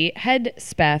 Kelsey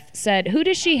Hedspeth said, who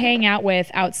does she hang out with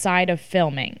outside of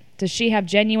filming? Does she have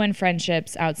genuine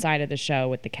friendships outside of the show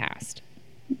with the cast?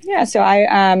 Yeah, so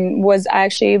I was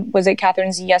at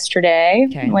Catherine's yesterday.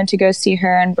 Okay. Went to go see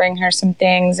her and bring her some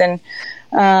things. And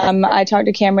I talked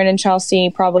to Cameron and Chelsea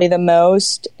probably the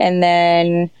most. And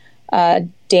then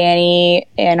Danny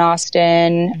and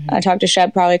Austin. Mm-hmm. I talked to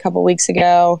Shep probably a couple weeks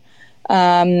ago.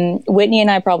 Whitney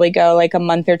and I probably go like a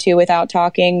month or two without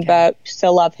talking, but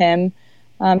still love him.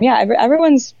 Yeah,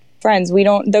 everyone's friends.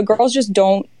 The girls just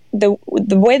don't, the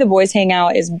way the boys hang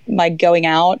out is like going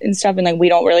out and stuff. And like, we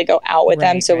don't really go out with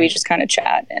them. So we just kind of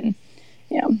chat and,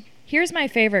 you know. Here's my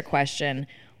favorite question.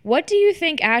 What do you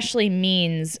think Ashley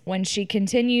means when she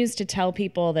continues to tell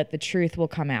people that the truth will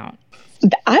come out?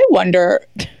 I wondered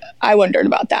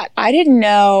about that. I didn't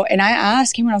know. And I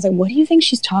asked him, and I was like, what do you think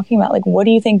she's talking about? Like, what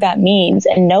do you think that means?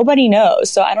 And nobody knows.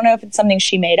 So I don't know if it's something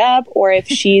she made up or if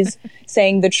she's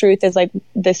saying the truth is like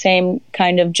the same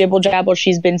kind of jibble jabble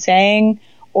she's been saying,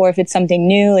 or if it's something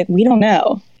new. Like, we don't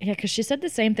know. Yeah, because she said the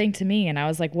same thing to me. And I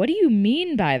was like, what do you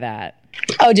mean by that?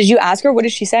 Oh, did you ask her? What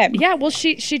did she say? Yeah, well,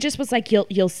 she just was like,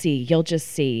 you'll see. You'll just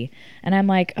see. And I'm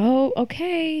like, oh,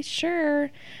 okay,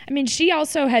 sure. I mean, she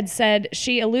also had said,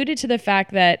 she alluded to the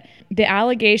fact that the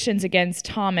allegations against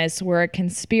Thomas were a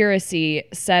conspiracy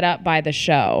set up by the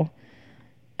show.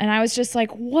 And I was just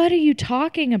like, what are you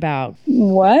talking about?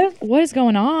 What? What is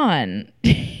going on?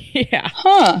 Yeah.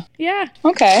 Huh. Yeah.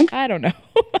 Okay. I don't know.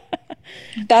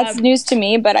 That's news to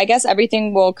me, but I guess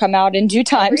everything will come out in due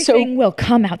time. Everything will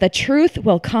come out. The truth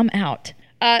will come out.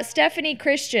 Stephanie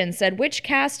Christian said, which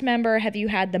cast member have you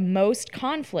had the most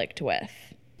conflict with?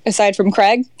 Aside from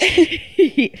Craig?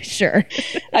 Sure.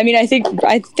 I mean, I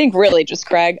think really just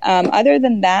Craig. Other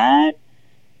than that,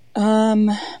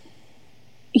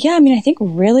 yeah, I mean, I think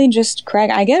really just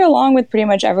Craig. I get along with pretty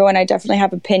much everyone. I definitely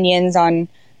have opinions on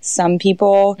some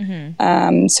people,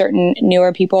 certain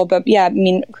newer people. But yeah, I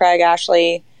mean, Craig,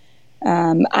 Ashley.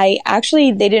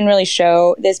 They didn't really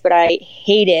show this, but I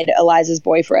hated Eliza's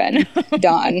boyfriend,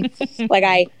 Don. Like,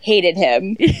 I hated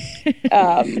him.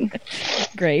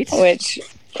 Great. Which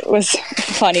was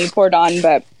funny. Poor Don,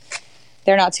 but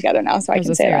they're not together now, so I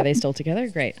can say that. Are they still together?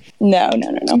 Great. No.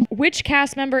 Which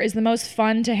cast member is the most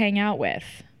fun to hang out with?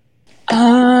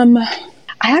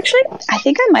 I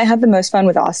think I might have the most fun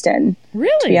with Austin.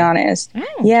 Really? To be honest.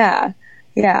 Oh. Yeah.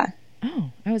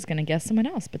 Oh, I was going to guess someone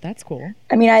else, but that's cool.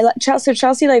 I mean,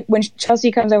 Chelsea, like when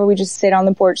Chelsea comes over, we just sit on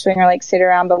the porch swing or like sit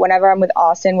around. But whenever I'm with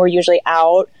Austin, we're usually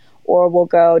out or we'll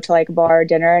go to like a bar or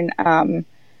dinner. And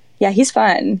yeah, he's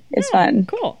fun. It's fun.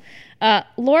 Cool.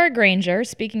 Laura Granger,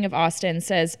 speaking of Austin,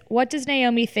 says, what does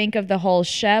Naomi think of the whole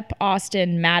Shep,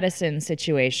 Austin, Madison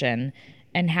situation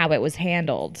and how it was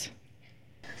handled?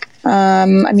 I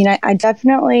mean, I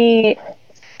definitely,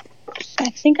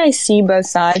 I think I see both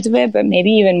sides of it, but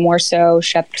maybe even more so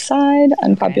Shep's side,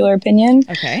 unpopular opinion.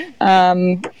 Okay.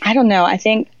 I don't know. I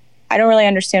don't really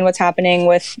understand what's happening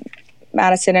with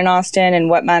Madison and Austin and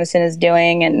what Madison is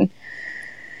doing. And,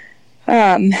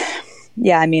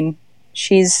 yeah, I mean,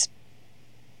 she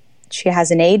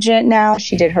has an agent now.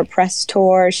 She did her press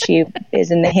tour. She is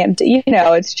in the Hampton,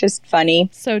 it's just funny.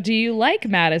 So do you like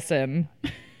Madison?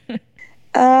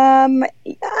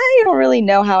 I don't really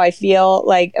know how I feel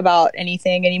like about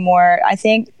anything anymore. I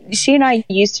think she and I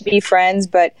used to be friends,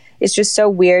 but it's just so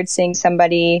weird seeing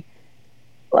somebody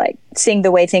like seeing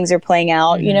the way things are playing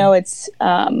out. Mm-hmm. It's,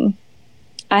 I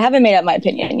haven't made up my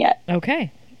opinion yet.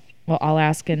 Okay. Well, I'll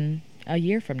ask in a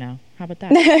year from now. How about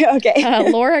that?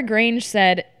 Okay. Laura Grange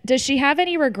said, does she have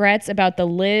any regrets about the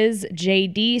Liz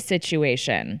JD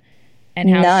situation and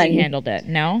how None. she handled it?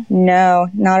 No? No,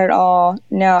 not at all.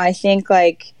 No, I think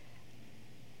like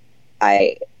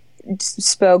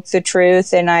spoke the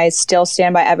truth, and I still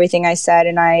stand by everything I said,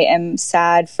 and I am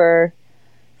sad for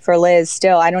Liz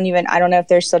still. I don't know if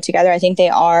they're still together. I think they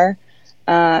are.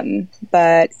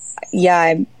 But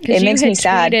yeah, it makes me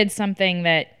sad. You had tweeted something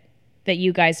that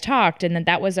you guys talked, and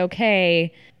that was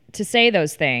okay to say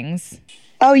those things.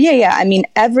 Oh yeah. I mean,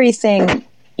 everything.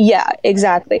 Yeah,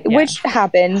 exactly. Yeah. Which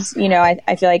happens,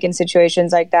 I feel like in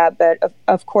situations like that. But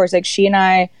of course, like she and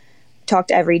I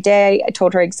talked every day. I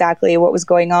told her exactly what was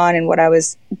going on and what I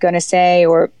was going to say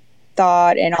or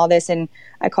thought and all this. And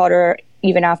I called her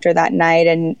even after that night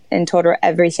and told her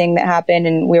everything that happened.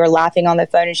 And we were laughing on the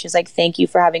phone, and she's like, thank you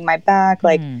for having my back.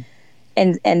 Like,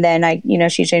 and then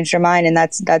she changed her mind, and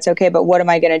that's okay. But what am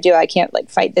I going to do? I can't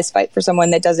fight this fight for someone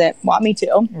that doesn't want me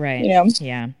to. Right.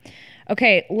 Yeah.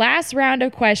 Okay. Last round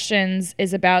of questions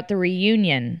is about the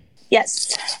reunion.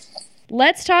 Yes.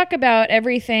 Let's talk about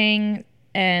everything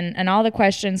and all the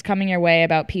questions coming your way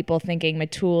about people thinking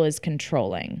Matul is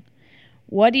controlling.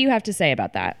 What do you have to say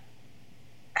about that?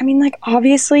 I mean,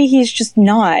 obviously he's just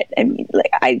not. I mean,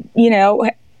 I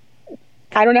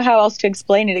don't know how else to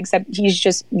explain it except he's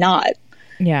just not.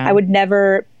 Yeah.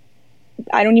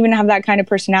 I don't even have that kind of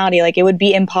personality. It would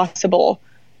be impossible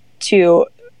to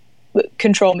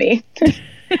control me.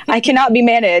 I cannot be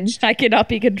managed. I cannot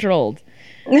be controlled.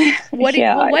 What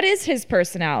is his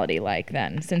personality like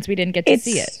then, since we didn't get to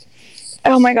see it?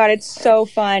 Oh my God, it's so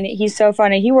fun. He's so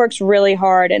fun, and he works really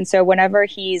hard. And so whenever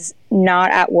he's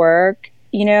not at work,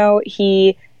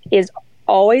 he is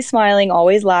always smiling,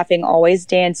 always laughing, always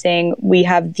dancing. We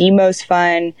have the most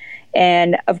fun.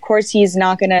 And of course, he's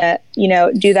not going to,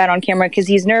 do that on camera because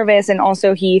he's nervous. And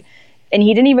also he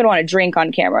didn't even want to drink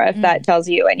on camera, if that tells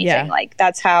you anything. Yeah.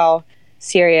 That's how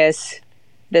serious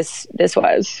this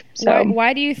was. So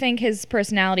why do you think his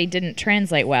personality didn't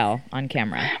translate well on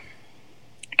camera?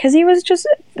 Because he was just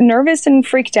nervous and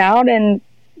freaked out and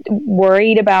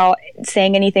worried about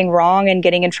saying anything wrong and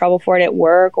getting in trouble for it at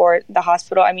work or the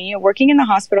hospital. I mean, working in the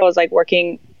hospital is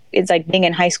it's like being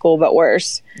in high school, but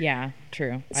worse. Yeah,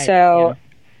 true.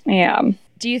 Yeah.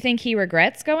 Do you think he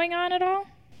regrets going on at all?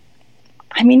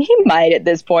 I mean, he might at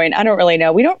this point. I don't really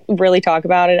know. We don't really talk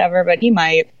about it ever, but he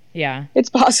might. Yeah. It's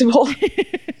possible.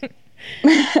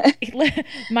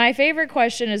 My favorite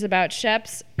question is about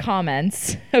Shep's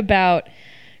comments about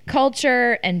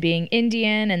culture and being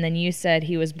Indian, and then you said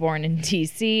he was born in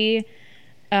D.C. Dude,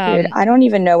 I don't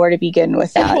even know where to begin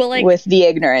with that, with the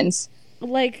ignorance.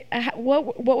 What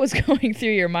was going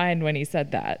through your mind when he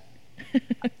said that?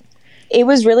 It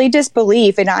was really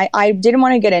disbelief, and I didn't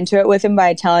want to get into it with him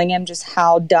by telling him just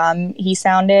how dumb he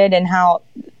sounded and how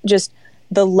just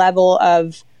the level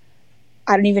of,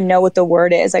 I don't even know what the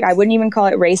word is. I wouldn't even call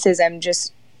it racism,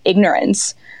 just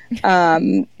ignorance.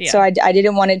 Yeah. So I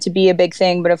didn't want it to be a big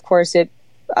thing, but of course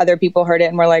other people heard it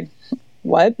and were like,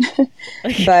 what?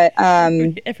 But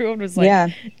everyone was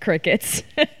like, crickets.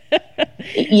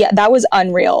 Yeah, that was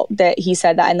unreal that he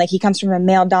said that. And he comes from a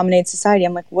male-dominated society.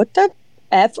 I'm like, what the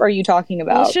F are you talking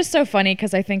about? Well, it's just so funny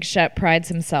because I think Shep prides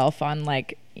himself on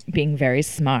being very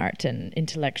smart and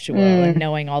intellectual and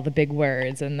knowing all the big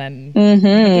words. And then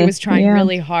he was trying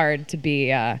really hard to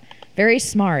be very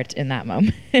smart in that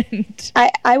moment.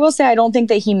 I will say I don't think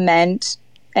that he meant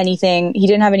anything. He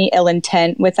didn't have any ill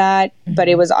intent with that, but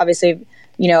it was obviously,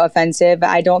 offensive.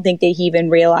 I don't think that he even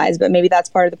realized, but maybe that's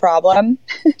part of the problem.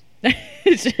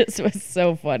 It just was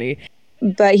so funny.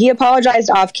 But he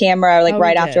apologized off camera,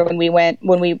 right after when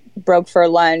we broke for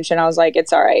lunch, and I was like,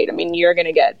 it's all right. I mean, you're going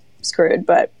to get screwed,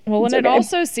 but and it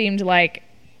also seemed like,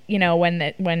 when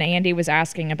Andy was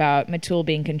asking about Matul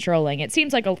being controlling, it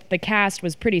seems like the cast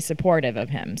was pretty supportive of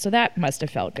him. So that must have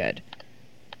felt good.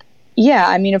 Yeah,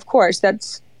 I mean, of course,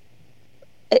 that's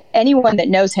anyone that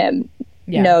knows him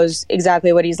knows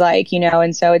exactly what he's like,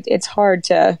 and so it's hard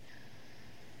to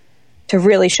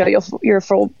really show your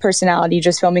full personality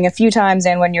just filming a few times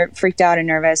and when you're freaked out and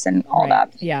nervous and all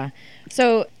that. Yeah.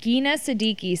 So Gina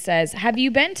Siddiqui says, have you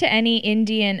been to any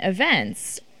Indian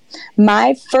events?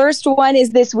 My first one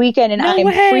is this weekend, and I'm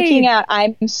freaking out.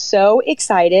 I'm so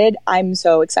excited.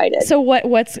 So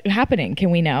what's happening?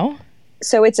 Can we know?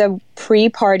 So it's a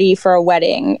pre-party for a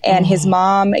wedding, and his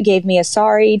mom gave me a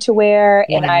sari to wear,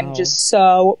 and I'm just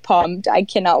so pumped. I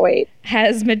cannot wait.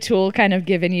 Has Matul kind of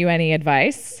given you any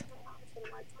advice?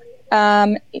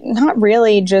 Not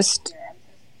really. Just,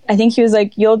 I think he was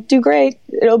like, you'll do great.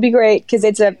 It'll be great. Cause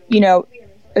it's a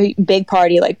big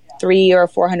party, 300 or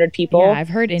 400 people. Yeah, I've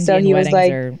heard Indian weddings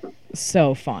are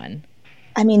so fun.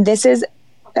 I mean, this is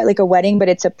a wedding, but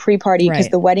it's a pre-party because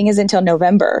the wedding is until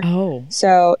November. Oh.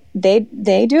 So they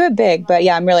do it big, but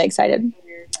yeah, I'm really excited.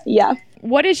 Yeah.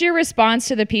 What is your response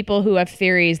to the people who have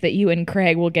theories that you and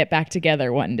Craig will get back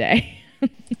together one day?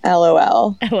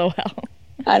 LOL. LOL.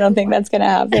 I don't think that's going to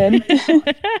happen.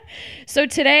 So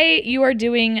today you are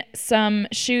doing some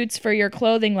shoots for your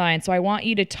clothing line. So I want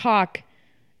you to talk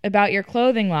about your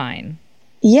clothing line.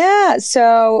 Yeah.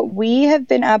 So we have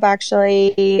been up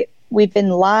actually. We've been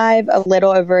live a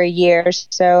little over a year.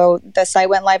 So the site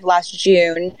went live last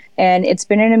June and it's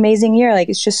been an amazing year. Like,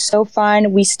 it's just so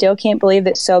fun. We still can't believe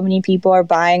that so many people are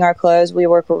buying our clothes. We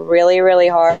work really, really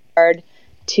hard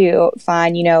to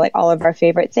find, like all of our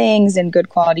favorite things and good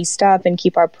quality stuff and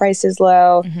keep our prices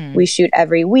low. Mm-hmm. We shoot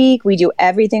every week. We do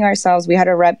everything ourselves. We had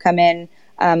a rep come in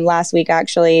last week,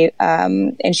 actually,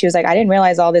 and she was like, I didn't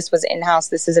realize all this was in-house.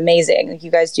 This is amazing. Like, you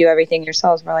guys do everything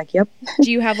yourselves. We're like, yep.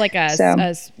 Do you have like a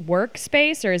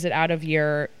workspace, or is it out of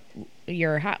your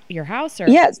house? Or?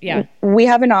 Yes. Yeah. We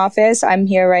have an office. I'm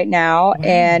here right now. Wow.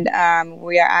 And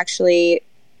we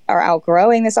are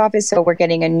outgrowing this office. So we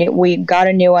got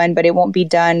a new one, but it won't be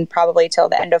done probably till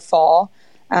the end of fall.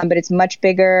 But it's much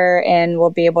bigger and we'll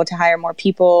be able to hire more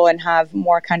people and have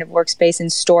more kind of workspace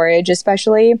and storage,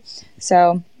 especially.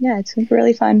 So yeah, it's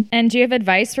really fun. And do you have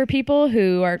advice for people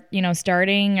who are,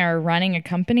 starting or running a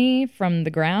company from the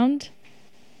ground?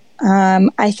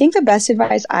 I think the best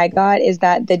advice I got is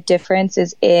that the difference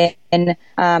is in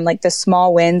like the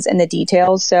small wins and the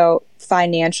details. So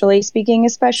financially speaking,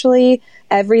 especially,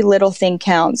 every little thing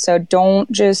counts. So don't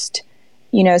just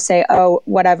say, oh,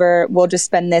 whatever, we'll just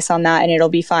spend this on that and it'll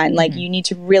be fine. Mm-hmm. Like, you need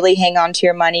to really hang on to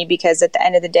your money, because at the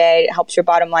end of the day, it helps your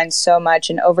bottom line so much.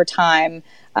 And over time,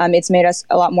 it's made us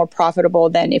a lot more profitable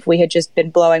than if we had just been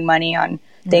blowing money on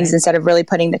things instead of really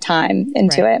putting the time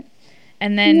into it.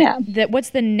 And then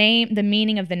what's the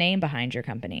meaning of the name behind your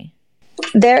company?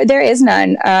 There is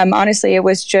none. Honestly, it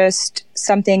was just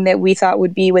something that we thought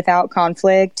would be without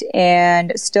conflict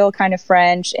and still kind of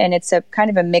French. And it's a kind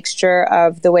of a mixture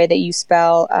of the way that you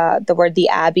spell the word the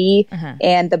Abbey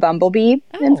and the bumblebee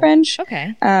in French.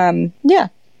 Okay. Yeah.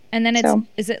 And then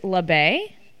is it L'Abeille?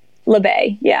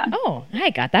 L'Abeille, yeah. Oh,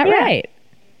 I got that right.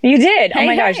 You did. Oh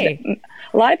my gosh.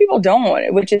 A lot of people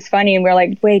don't, which is funny. And we're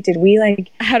like, wait, did we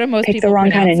how do most pick people the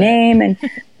wrong kind of name?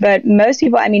 But most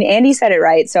people, Andy said it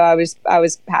right. So I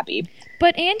was happy.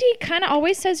 But Andy kind of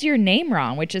always says your name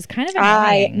wrong, which is kind of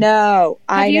annoying. I know.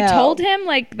 Have you told him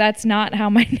that's not how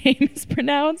my name is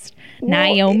pronounced? Well,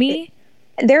 Naomi?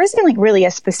 There isn't really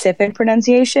a specific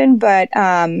pronunciation, but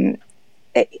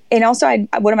and also,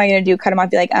 what am I going to do? Cut him off?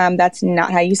 Be like, that's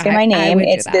not how you say my name.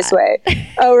 It's this way.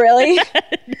 Oh, really?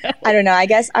 No. I don't know. I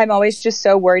guess I'm always just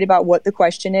so worried about what the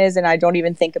question is, and I don't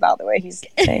even think about the way he's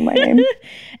saying my name.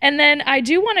 And then I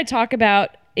do want to talk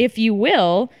about, if you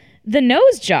will, the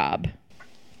nose job.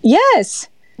 Yes.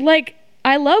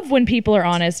 I love when people are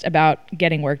honest about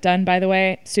getting work done, by the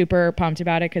way. Super pumped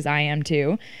about it, because I am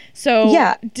too. So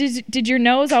yeah. Did your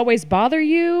nose always bother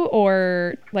you,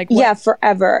 or what? Yeah,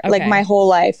 forever. Okay. My whole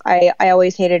life. I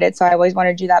always hated it, so I always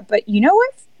wanted to do that. But you know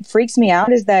what freaks me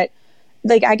out is that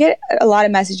I get a lot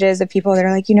of messages of people that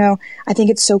are like, I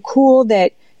think it's so cool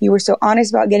that you were so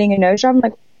honest about getting a nose job. I'm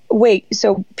like, wait,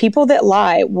 so people that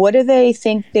lie, what do they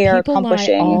think they're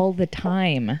accomplishing? People lie all the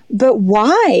time. But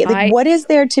why? What is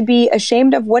there to be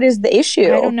ashamed of? What is the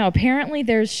issue? I don't know. Apparently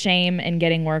there's shame in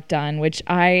getting work done, which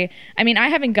I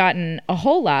haven't gotten a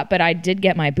whole lot, but I did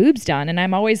get my boobs done. And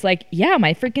I'm always like, yeah,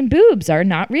 my freaking boobs are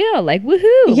not real.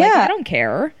 Woohoo. Yeah. I don't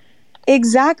care.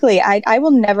 Exactly. I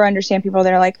will never understand people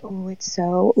that are like, oh, it's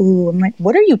so, ooh. I'm like,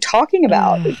 what are you talking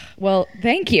about? Well,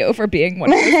 thank you for being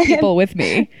one of those people with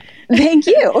me. Thank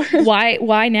you.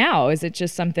 Why now? Is it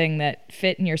just something that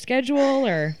fit in your schedule,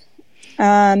 or?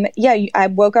 Yeah, I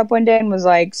woke up one day and was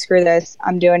like, screw this,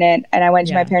 I'm doing it. And I went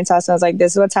to my parents' house and I was like,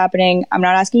 this is what's happening. I'm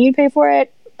not asking you to pay for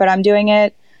it, but I'm doing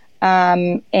it.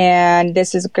 And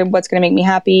this is what's going to make me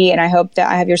happy. And I hope that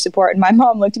I have your support. And my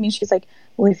mom looked at me and she's like,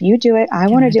 well, if you do it, I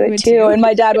want to do it too. And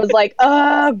my dad was like,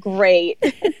 oh, great.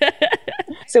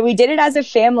 So we did it as a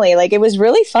family. It was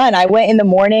really fun. I went in the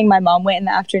morning. My mom went in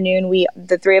the afternoon.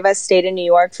 The three of us stayed in New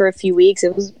York for a few weeks.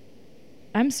 It was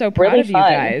I'm so proud of you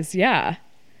guys. Yeah.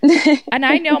 And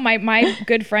I know my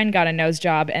good friend got a nose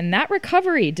job, and that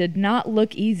recovery did not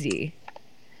look easy.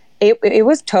 It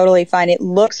was totally fine. It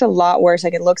looks a lot worse.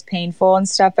 It looks painful and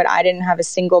stuff, but I didn't have a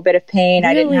single bit of pain. Really?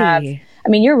 I didn't have...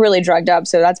 you're really drugged up,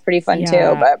 so that's pretty fun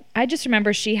too. But I just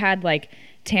remember she had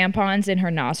tampons in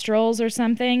her nostrils or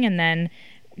something, and then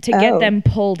to get them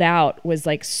pulled out was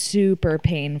super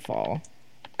painful.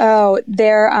 Oh,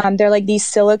 they're these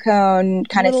silicone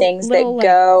kind of things that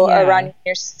go around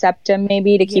your septum,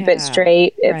 maybe to keep it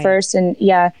straight at first. And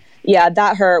yeah,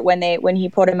 that hurt when he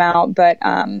pulled them out. But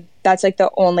That's like the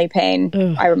only pain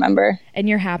I remember. And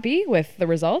you're happy with the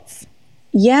results?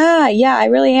 Yeah, I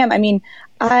really am. I mean,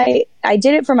 I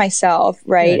did it for myself,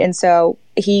 right? Good. And so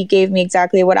he gave me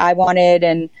exactly what I wanted,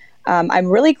 and I'm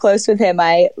really close with him.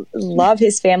 I love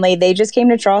his family. They just came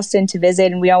to Charleston to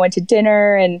visit, and we all went to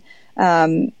dinner. And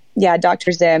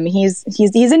Dr. Zim, he's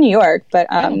in New York, but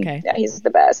yeah, he's the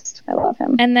best. I love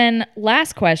him. And then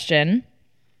last question: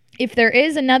 if there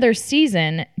is another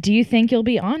season, do you think you'll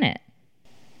be on it?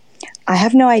 I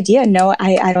have no idea. No,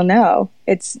 I don't know.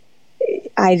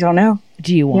 I don't know.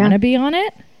 Do you want to be on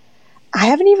it? I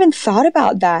haven't even thought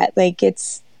about that. Like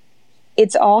it's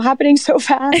all happening so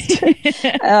fast.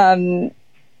 I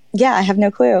have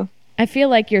no clue. I feel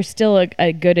like you're still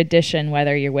a good addition,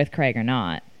 whether you're with Craig or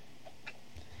not.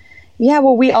 Yeah,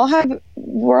 well,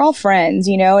 we're all friends,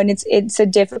 you know, and it's a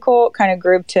difficult kind of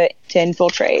group to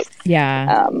infiltrate.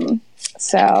 Yeah.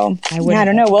 So I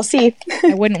don't know. We'll see.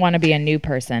 I wouldn't want to be a new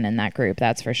person in that group.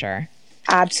 That's for sure.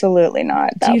 Absolutely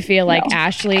not. Do you feel like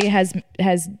Ashley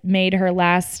has made her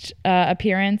last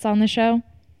appearance on the show?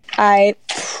 I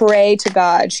pray to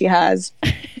God she has.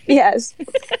 Yes.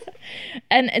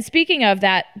 And speaking of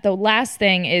that, the last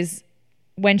thing is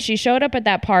when she showed up at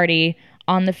that party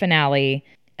on the finale,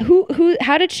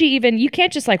 how did she even, you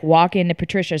can't just like walk into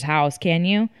Patricia's house, can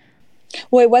you?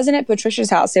 Well, it wasn't at Patricia's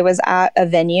house. It was at a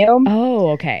venue. Oh,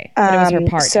 okay. But it was her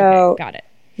party. So, okay, got it.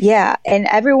 Yeah. And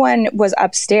everyone was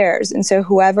upstairs. And so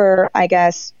whoever, I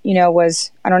guess, you know,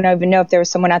 I don't even know if there was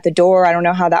someone at the door. I don't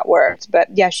know how that worked.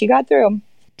 But yeah, she got through.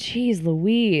 Jeez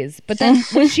Louise. But then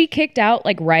was she kicked out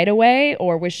like right away,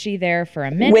 or was she there for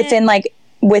a minute?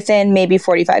 Within maybe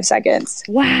 45 seconds.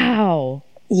 Wow.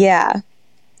 Yeah.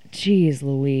 Jeez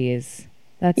Louise.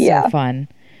 That's so fun.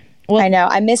 Well, I know.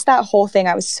 I missed that whole thing.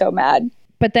 I was so mad.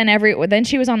 But then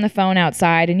she was on the phone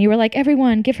outside and you were like,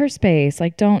 everyone give her space.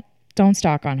 Like don't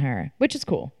stalk on her, which is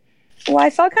cool. Well,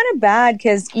 I felt kind of bad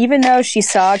because even though she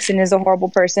sucks and is a horrible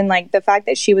person, like the fact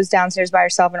that she was downstairs by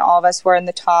herself and all of us were in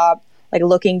the top, like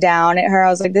looking down at her, I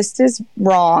was like, this is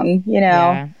wrong, you know?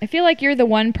 Yeah. I feel like you're the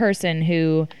one person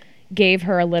who gave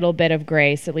her a little bit of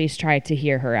grace, at least tried to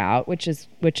hear her out, which is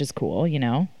cool, you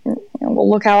know? Well,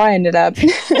 look how I ended up. You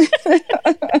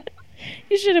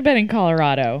should have been in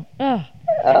Colorado. Ugh.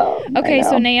 Oh, okay,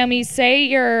 so Naomi, say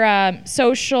your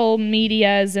social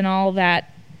medias and all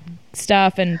that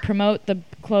stuff and promote the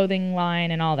clothing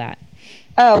line and all that.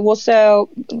 Oh,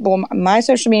 my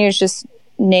social media is just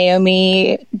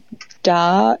Naomi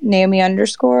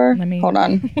underscore. Hold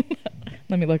on.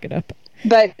 Let me look it up.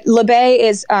 But LeBay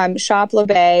is Shop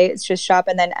LeBay. It's just shop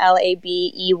and then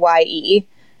LABEYE.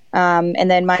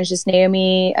 And then mine's just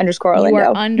Naomi underscore Orlando. You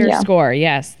are underscore.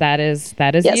 Yeah. Yes, that is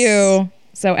yes. You.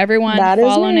 So everyone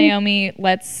follow Naomi.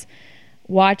 Let's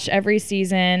watch every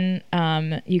season.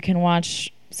 You can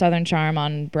watch Southern Charm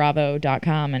on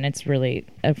bravo.com and it's really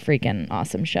a freaking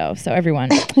awesome show. So everyone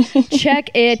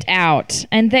check it out.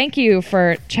 And thank you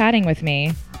for chatting with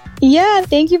me. Yeah,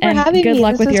 thank you for having me. Good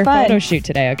luck with your photo shoot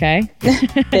today, okay?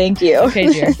 Thank you.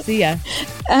 Okay, dear. See ya.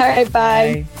 All right,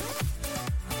 bye.